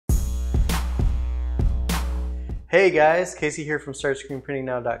Hey guys, Casey here from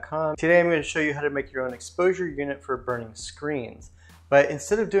StartScreenPrintingNow.com. Today I'm going to show you how to make your own exposure unit for burning screens. But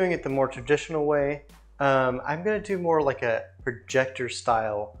instead of doing it the more traditional way, I'm going to do more like a projector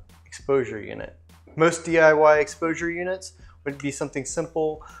style exposure unit. Most DIY exposure units would be something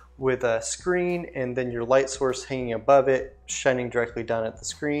simple with a screen and then your light source hanging above it, shining directly down at the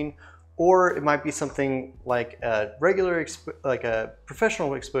screen. Or it might be something like a regular, like a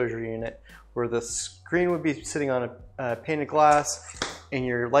professional exposure unit where the screen would be sitting on a pane of glass and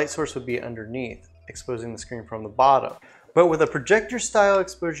your light source would be underneath, exposing the screen from the bottom. But with a projector style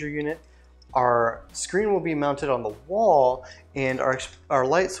exposure unit, our screen will be mounted on the wall and our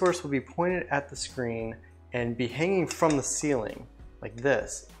light source will be pointed at the screen and be hanging from the ceiling like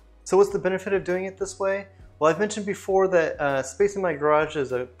this. So what's the benefit of doing it this way? Well, I've mentioned before that space in my garage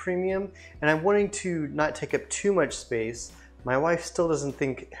is a premium and I'm wanting to not take up too much space. My wife still doesn't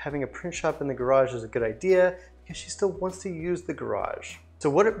think having a print shop in the garage is a good idea because she still wants to use the garage. So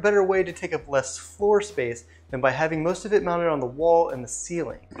what a better way to take up less floor space than by having most of it mounted on the wall and the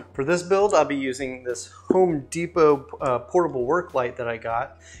ceiling. For this build, I'll be using this Home Depot portable work light that I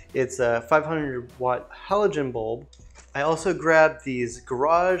got. It's a 500 watt halogen bulb. I also grabbed these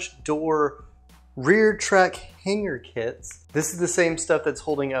garage door rear track hanger kits. This is the same stuff that's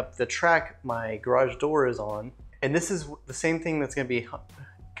holding up the track my garage door is on. And this is the same thing that's going to be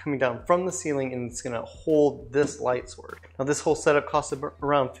coming down from the ceiling and it's going to hold this light source. Now this whole setup cost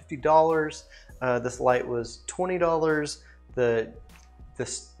around $50. This light was $20.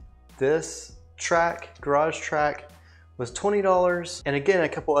 This track, garage track, was $20. And again, a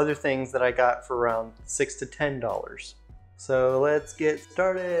couple other things that I got for around $6 to $10. So let's get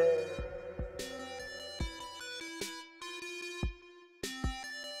started.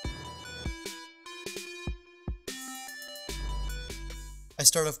 I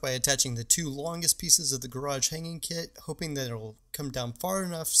start off by attaching the two longest pieces of the garage hanging kit, hoping that it'll come down far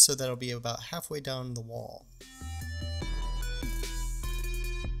enough so that it'll be about halfway down the wall.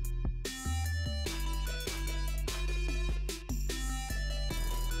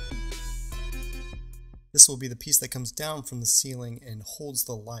 This will be the piece that comes down from the ceiling and holds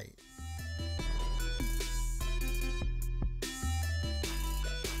the light.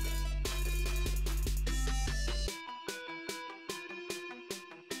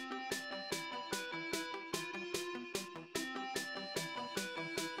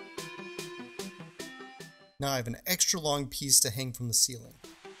 Now I have an extra long piece to hang from the ceiling.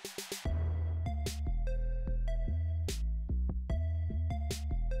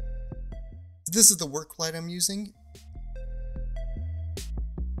 This is the work light I'm using.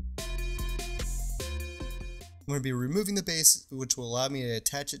 I'm going to be removing the base, which will allow me to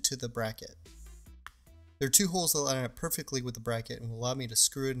attach it to the bracket. There are two holes that line up perfectly with the bracket and will allow me to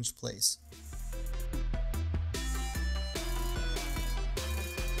screw it into place.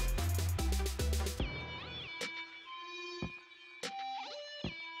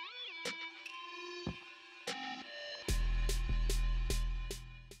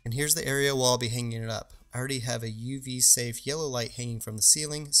 And here's the area where I'll be hanging it up. I already have a UV safe yellow light hanging from the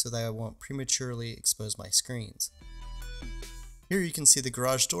ceiling so that I won't prematurely expose my screens. Here you can see the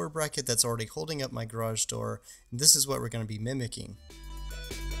garage door bracket that's already holding up my garage door, and this is what we're going to be mimicking.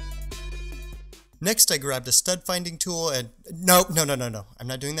 Next I grabbed a stud finding tool and no, I'm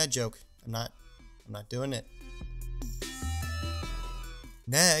not doing that joke. I'm not doing it.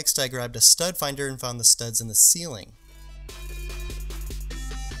 Next I grabbed a stud finder and found the studs in the ceiling.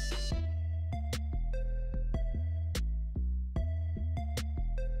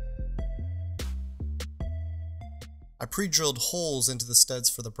 I pre-drilled holes into the studs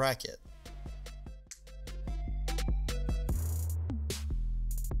for the bracket.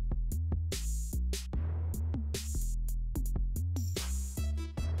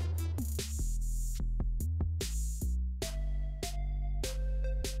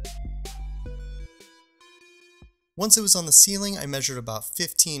 Once it was on the ceiling, I measured about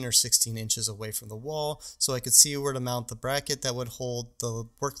 15 or 16 inches away from the wall so I could see where to mount the bracket that would hold the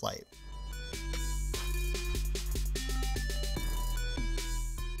work light.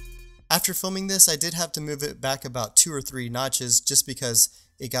 After filming this, I did have to move it back about 2 or 3 notches just because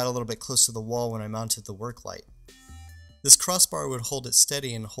it got a little bit close to the wall when I mounted the work light. This crossbar would hold it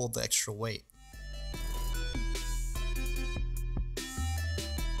steady and hold the extra weight.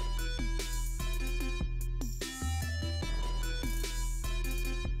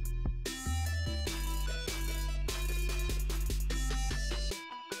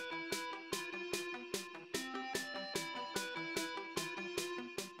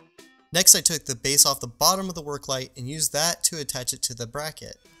 Next, I took the base off the bottom of the work light and used that to attach it to the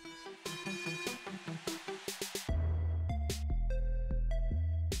bracket.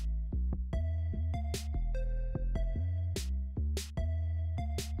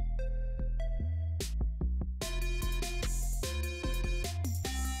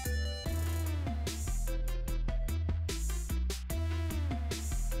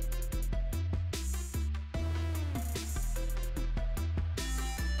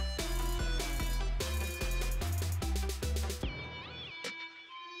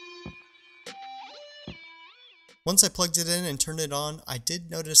 Once I plugged it in and turned it on, I did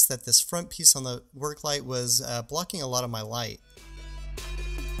notice that this front piece on the work light was blocking a lot of my light.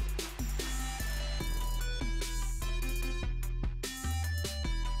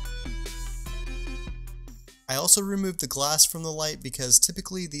 I also removed the glass from the light because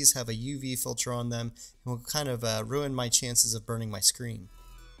typically these have a UV filter on them and will kind of ruin my chances of burning my screen.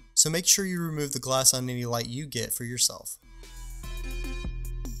 So make sure you remove the glass on any light you get for yourself.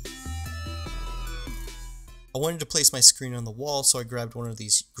 I wanted to place my screen on the wall, so I grabbed one of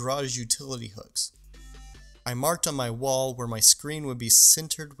these garage utility hooks. I marked on my wall where my screen would be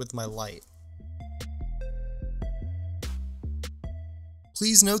centered with my light.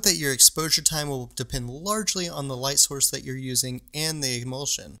 Please note that your exposure time will depend largely on the light source that you're using and the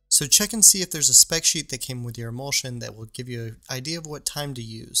emulsion. So check and see if there's a spec sheet that came with your emulsion that will give you an idea of what time to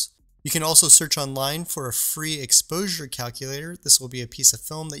use. You can also search online for a free exposure calculator. This will be a piece of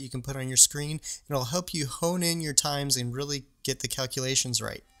film that you can put on your screen, and it'll help you hone in your times and really get the calculations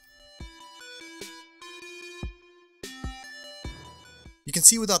right. You can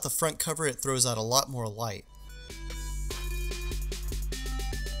see without the front cover it throws out a lot more light.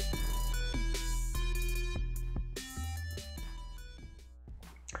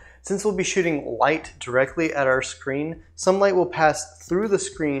 Since we'll be shooting light directly at our screen, some light will pass through the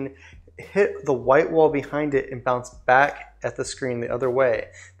screen, hit the white wall behind it, and bounce back at the screen the other way.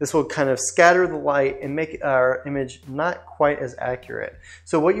 This will kind of scatter the light and make our image not quite as accurate.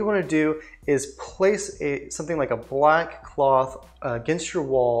 So what you want to do is place something like a black cloth against your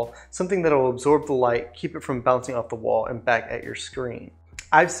wall, something that will absorb the light, keep it from bouncing off the wall and back at your screen.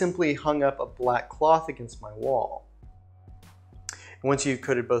 I've simply hung up a black cloth against my wall. Once you've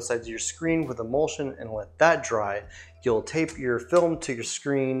coated both sides of your screen with emulsion and let that dry, you'll tape your film to your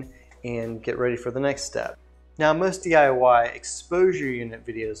screen and get ready for the next step. Now, most DIY exposure unit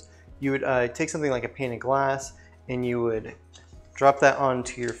videos, you would take something like a pane of glass and you would drop that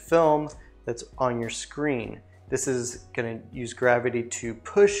onto your film that's on your screen. This is going to use gravity to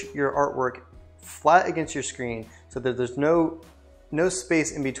push your artwork flat against your screen so that there's no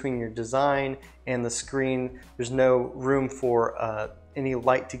space in between your design and the screen. There's no room for any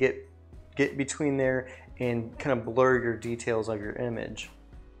light to get between there and kind of blur your details of your image.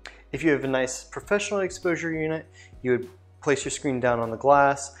 If you have a nice professional exposure unit, you would place your screen down on the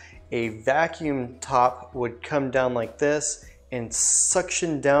glass. A vacuum top would come down like this and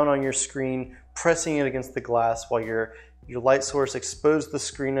suction down on your screen, pressing it against the glass while your light source exposed the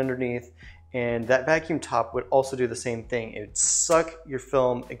screen underneath. And that vacuum top would also do the same thing. It would suck your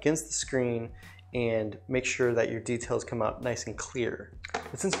film against the screen and make sure that your details come out nice and clear.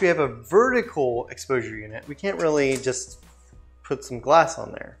 But since we have a vertical exposure unit, we can't really just put some glass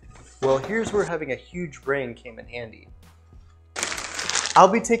on there. Well, here's where having a huge brain came in handy. I'll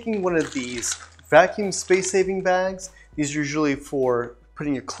be taking one of these vacuum space-saving bags. These are usually for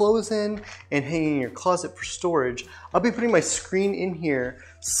putting your clothes in and hanging in your closet for storage. I'll be putting my screen in here,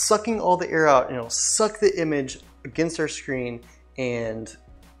 sucking all the air out, and it'll suck the image against our screen and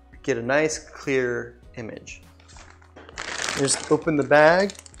get a nice clear image. Just open the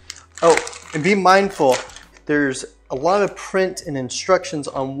bag. Oh, and be mindful, there's a lot of print and instructions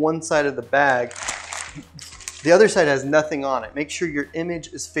on one side of the bag. The other side has nothing on it. Make sure your image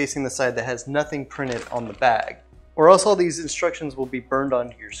is facing the side that has nothing printed on the bag, or else all these instructions will be burned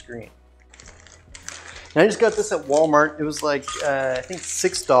onto your screen. And I just got this at Walmart. It was like, I think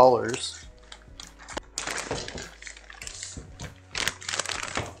 $6.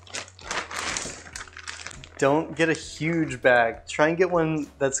 Don't get a huge bag. Try and get one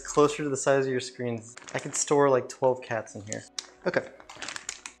that's closer to the size of your screen. I could store like 12 cats in here. Okay.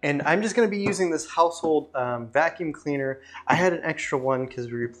 And I'm just gonna be using this household vacuum cleaner. I had an extra one because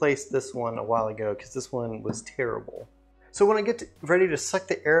we replaced this one a while ago because this one was terrible. So when I get ready to suck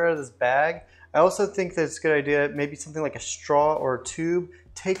the air out of this bag, I also think that it's a good idea, maybe something like a straw or a tube.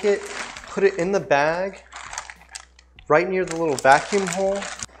 Take it, put it in the bag, right near the little vacuum hole.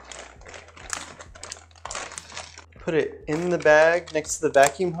 Put it in the bag next to the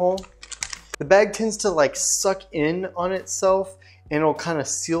vacuum hole. The bag tends to like suck in on itself and it'll kind of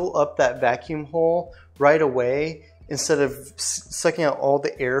seal up that vacuum hole right away instead of sucking out all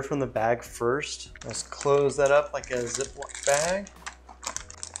the air from the bag first. Let's close that up like a Ziploc bag.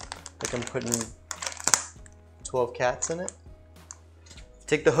 Like I'm putting 12 cats in it.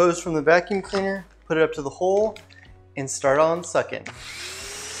 Take the hose from the vacuum cleaner, put it up to the hole, and start on sucking.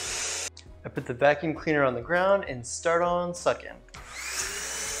 I put the vacuum cleaner on the ground and start on sucking.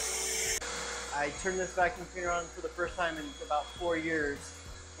 I turned this vacuum cleaner on for the first time in about 4 years,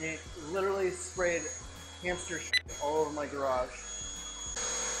 and it literally sprayed hamster shit all over my garage.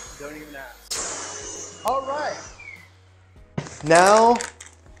 Don't even ask. All right. Now,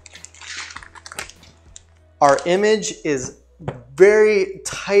 our image is very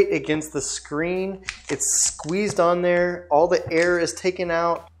tight against the screen. It's squeezed on there. All the air is taken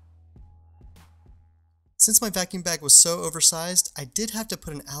out. Since my vacuum bag was so oversized, I did have to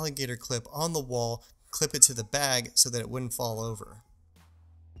put an alligator clip on the wall, clip it to the bag so that it wouldn't fall over.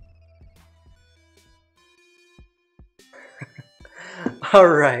 All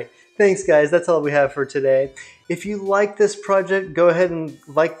right. Thanks guys, that's all we have for today. If you like this project, go ahead and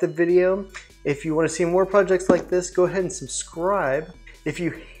like the video. If you want to see more projects like this, go ahead and subscribe. If you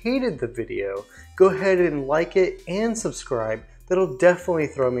hated the video, go ahead and like it and subscribe. That'll definitely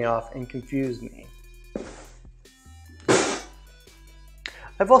throw me off and confuse me.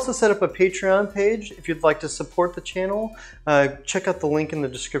 I've also set up a Patreon page if you'd like to support the channel. Check out the link in the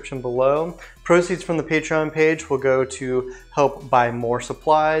description below. Proceeds from the Patreon page will go to help buy more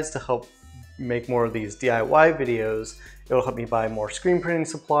supplies, to help make more of these DIY videos. It'll help me buy more screen printing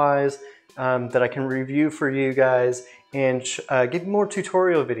supplies that I can review for you guys and give more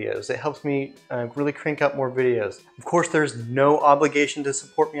tutorial videos. It helps me really crank out more videos. Of course, there's no obligation to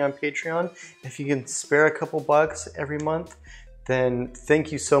support me on Patreon. If you can spare a couple bucks every month, then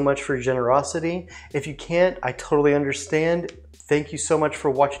thank you so much for your generosity. If you can't, I totally understand. Thank you so much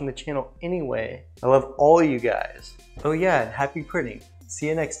for watching the channel anyway. I love all you guys. Oh yeah, and happy printing. See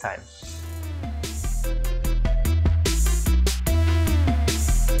you next time.